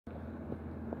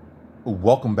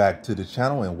Welcome back to the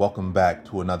channel and welcome back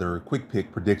to another quick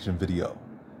pick prediction video.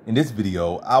 In this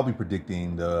video, I'll be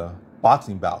predicting the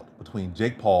boxing bout between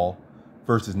Jake Paul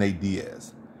versus Nate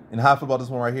Diaz. And how I feel about this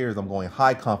one right here is I'm going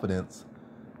high confidence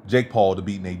Jake Paul to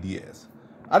beat Nate Diaz.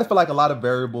 I just feel like a lot of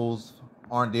variables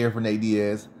aren't there for Nate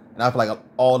Diaz, and I feel like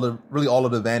all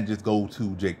of the advantages go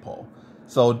to Jake Paul.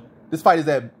 So this fight is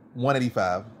at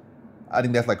 185. I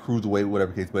think that's like cruiserweight,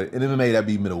 whatever case, but in MMA that'd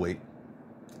be middleweight.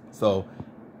 So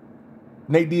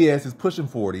Nate Diaz is pushing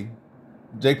 40.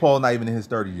 Jake Paul not even in his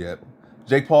 30s yet.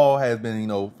 Jake Paul has been,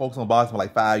 focused on boxing for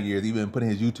like 5 years. He's been putting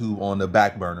his YouTube on the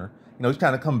back burner. He's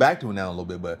trying to come back to it now a little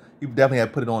bit, but he definitely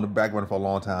had put it on the back burner for a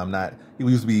long time. He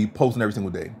used to be posting every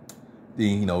single day.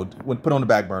 Then, put it on the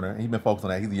back burner, and he's been focused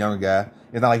on that. He's a younger guy.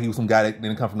 It's not like he was some guy that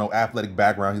didn't come from no athletic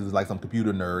background. He was like some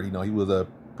computer nerd. He was a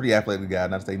pretty athletic guy.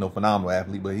 Not to say no phenomenal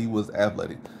athlete, but he was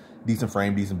athletic. Decent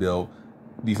frame, decent build,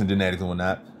 decent genetics and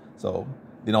whatnot. So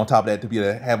then on top of that, to be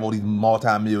able to have all these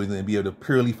multi-millions and be able to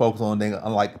purely focus on things,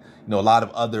 unlike, a lot of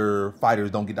other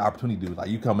fighters don't get the opportunity to do. Like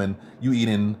you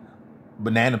eating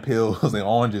banana peels and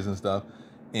oranges and stuff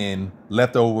and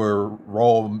leftover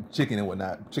raw chicken and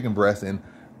whatnot, chicken breast and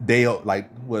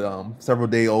several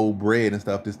day old bread and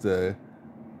stuff just to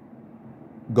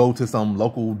go to some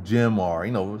local gym or,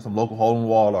 some local hole in the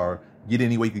wall or get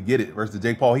any way you could get it. Versus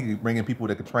Jake Paul, he could bring in people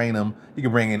that could train him. He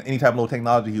could bring in any type of little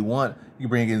technology he want. He could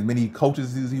bring in as many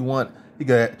coaches as he want. He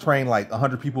could train like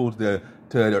 100 people to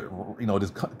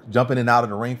just jump in and out of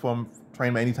the ring for him, train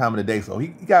him any time of the day. So he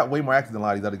got way more access than a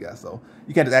lot of these other guys. So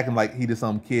you can't just act him like he just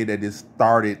some kid that just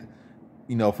started,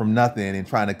 from nothing and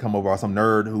trying to come over, or some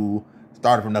nerd who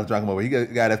started from nothing trying to come over. He got a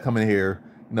guy that's coming here,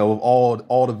 with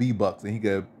all the V-bucks, and he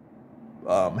could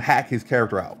hack his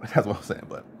character out. That's what I'm saying.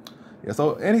 But yeah,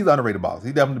 and he's an underrated boxer.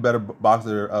 He's definitely the better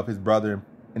boxer of his brother,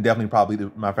 and definitely probably,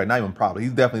 matter of fact, not even probably,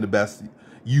 he's definitely the best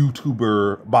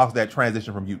YouTuber boxer that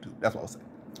transitioned from YouTube. That's what I'll say.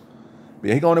 But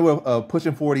yeah, he's going there with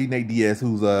pushing 40 Nate Diaz,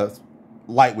 who's a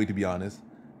lightweight, to be honest.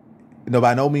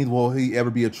 By no means will he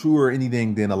ever be a truer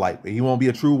anything than a lightweight. He won't be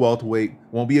a true welterweight,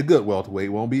 won't be a good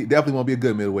welterweight, definitely won't be a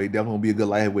good middleweight, definitely won't be a good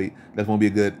lightweight, definitely won't be a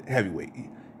good heavyweight.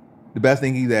 The best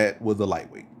thing he's at was a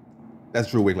lightweight. That's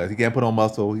true weight class. He can't put on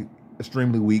muscle. He's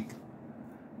extremely weak,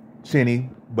 chinny,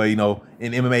 but in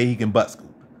MMA he can butt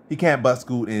scoop. He can't butt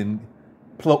scoop and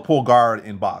pull guard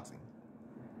in boxing.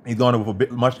 He's going with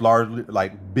a much larger,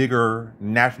 bigger,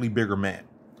 naturally bigger man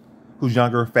who's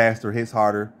younger, faster, hits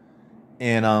harder,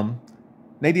 and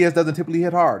Nate Diaz doesn't typically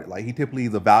hit hard. He typically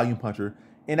is a volume puncher,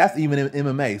 and that's even in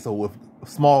MMA. So with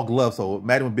small gloves, so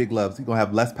imagine with big gloves, he's gonna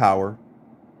have less power.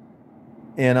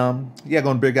 And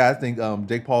going big guys, I think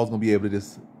Jake Paul's gonna be able to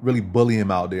just really bully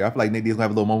him out there. I feel like Nate Diaz gonna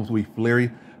have a little moments where he's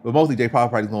flurry, but mostly Jake Paul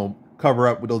probably is gonna cover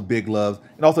up with those big gloves.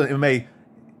 And also in MMA,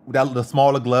 without the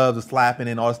smaller gloves, the slapping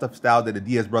and all the stuff style that the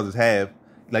Diaz brothers have,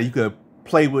 you could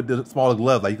play with the smaller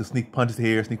gloves. You could sneak punches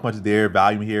here, sneak punches there,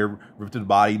 volume here, rip to the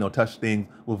body, touch things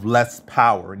with less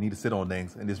power and need to sit on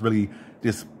things and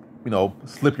just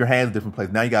slip your hands in different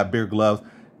places. Now you got bigger gloves.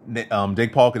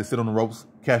 Jake Paul could sit on the ropes,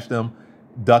 catch them,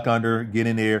 duck under, get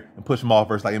in there, and push them off.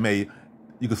 Versus MMA,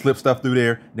 you could slip stuff through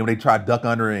there. Then when they try to duck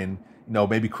under and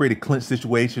maybe create a clinch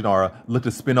situation or look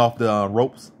to spin off the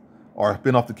ropes or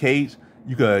spin off the cage,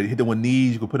 you could hit them with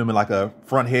knees. You could put them in like a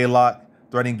front headlock,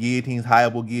 threading guillotines,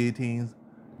 high-elbow guillotines,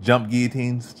 jump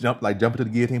guillotines, jump into the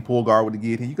guillotine, pull guard with the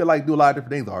guillotine. You could do a lot of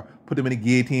different things, or put them in a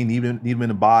guillotine, need them in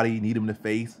the body, need them in the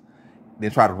face,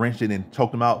 then try to wrench it and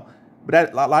choke them out.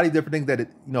 But a lot of these different things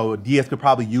that Diaz could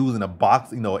probably use in a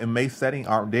MMA setting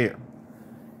aren't there.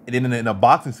 And then in a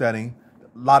boxing setting,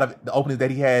 a lot of the openings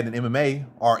that he had in MMA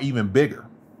are even bigger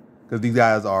because these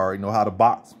guys know how to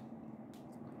box.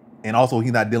 And also,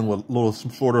 he's not dealing with little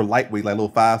shorter lightweight, like little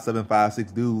 5'7",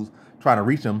 5'6" dudes trying to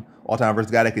reach him all the time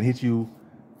versus a guy that can hit you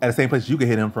at the same place you can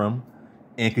hit him from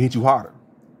and can hit you harder.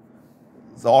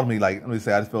 So ultimately, let me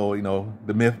say, I just feel,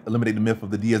 eliminate the myth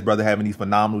of the Diaz brother having these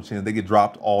phenomenal chins. They get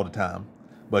dropped all the time.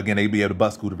 But again, they'd be able to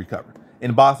butt scoot to recover.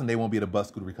 In boxing, they won't be able to butt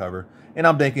scoot to recover. And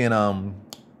I'm thinking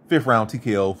 5th round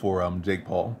TKO for Jake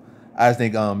Paul. I just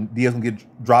think Diaz can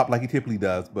get dropped like he typically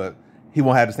does, but he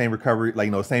won't have the same recovery,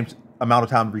 same amount of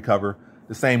time to recover,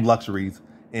 the same luxuries,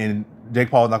 and Jake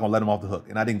Paul is not going to let him off the hook.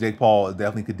 And I think Jake Paul is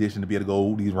definitely conditioned to be able to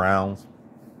go these rounds.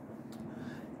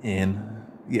 And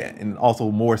yeah, and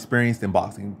also more experienced in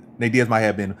boxing. Nate Diaz might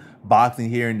have been boxing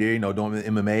here and there, doing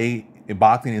MMA and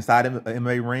boxing inside of an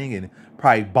MMA ring and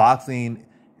probably boxing,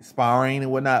 sparring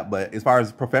and whatnot. But as far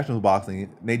as professional boxing,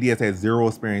 Nate Diaz has 0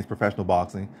 experience professional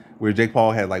boxing, where Jake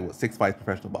Paul had 6 fights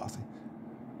professional boxing.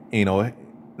 And,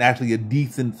 actually a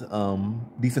decent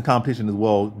competition as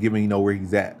well, given where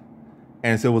he's at.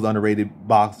 And Silva's underrated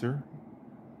boxer,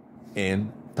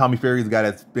 and Tommy Fury's a guy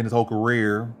that's been his whole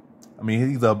career. I mean,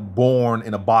 he's born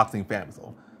in a boxing family,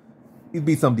 so he's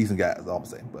beat some decent guys, all I'm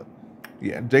saying. But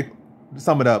yeah, Jake, to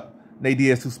sum it up, Nate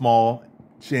Diaz too small,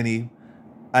 chinny.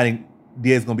 I think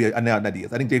Diaz is going to be, not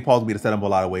Diaz, I think Jake Paul's going to be the setup in a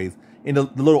lot of ways. In the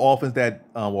little offense that,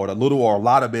 or the little or a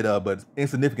lot of it, but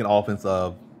insignificant offense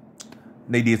of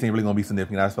Nate Diaz ain't really going to be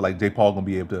significant. I just feel like Jake Paul going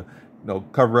to be able to,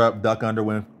 cover up, duck under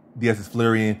when Diaz is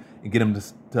flurrying and get him to,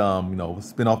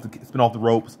 spin off the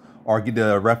ropes, or get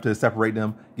the ref to separate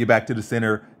them, get back to the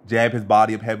center, jab his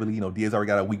body up heavily. Diaz already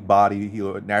got a weak body. He's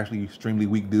a naturally extremely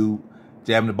weak dude.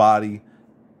 Jabbing the body,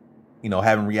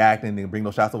 have him react and then bring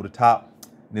those shots over the top,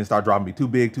 and then start dropping, be too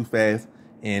big, too fast,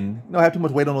 and have too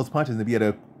much weight on those punches and be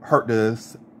able to hurt the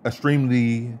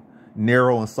extremely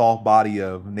narrow and soft body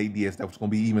of Nate Diaz that was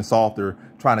going to be even softer,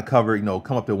 trying to cover,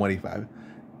 come up to 185.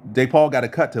 Jake Paul got to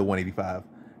cut to 185.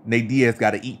 Nate Diaz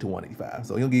got to eat to 185.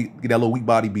 So he'll get that little weak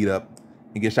body beat up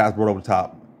and get shots brought over the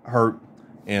top, hurt.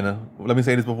 And let me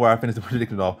say this before I finish the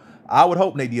prediction off. I would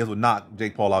hope Nate Diaz would knock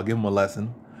Jake Paul out, give him a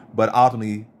lesson. But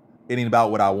ultimately, it ain't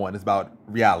about what I want. It's about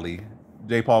reality.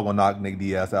 Jake Paul going to knock Nate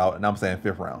Diaz out, and I'm saying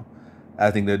 5th round.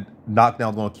 I think the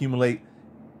knockdown's going to accumulate,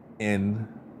 and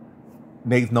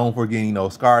Nate's known for getting,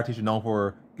 scar tissue, known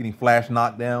for getting flash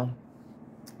knocked down.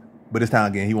 But this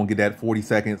time, again, he won't get that 40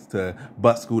 seconds to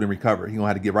butt scoot and recover. He's going to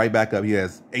have to get right back up. He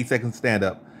has 8 seconds to stand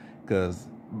up, because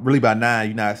really by 9,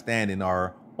 you're not standing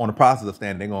or on the process of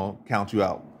standing. They're going to count you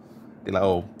out. They're like,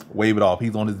 oh, wave it off.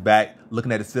 He's on his back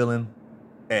looking at the ceiling.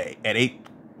 At 8,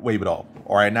 wave it off.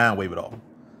 Or at 9, wave it off.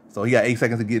 So he got 8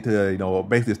 seconds to get to,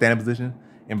 basically a standing position.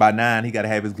 And by 9, he got to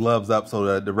have his gloves up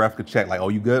so the ref could check, like, oh,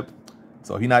 you good?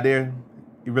 So if he's not there,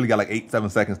 he really got like 8-7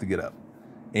 seconds to get up.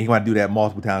 And he's going to do that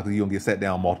multiple times because he's going to get set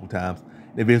down multiple times.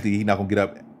 And eventually, he's not going to get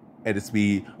up at his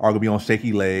speed or going to be on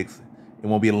shaky legs. It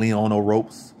won't be able to lean on no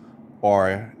ropes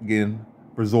or, again,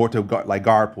 resort to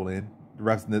guard pulling. The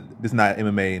refs, this is not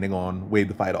MMA, and they're going to wave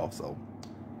the fight off. So,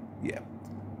 yeah.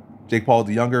 Jake Paul's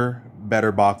the younger,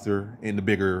 better boxer and the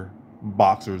bigger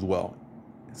boxer as well.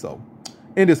 So,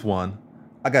 in this one,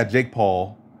 I got Jake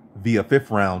Paul via 5th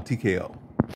round TKO.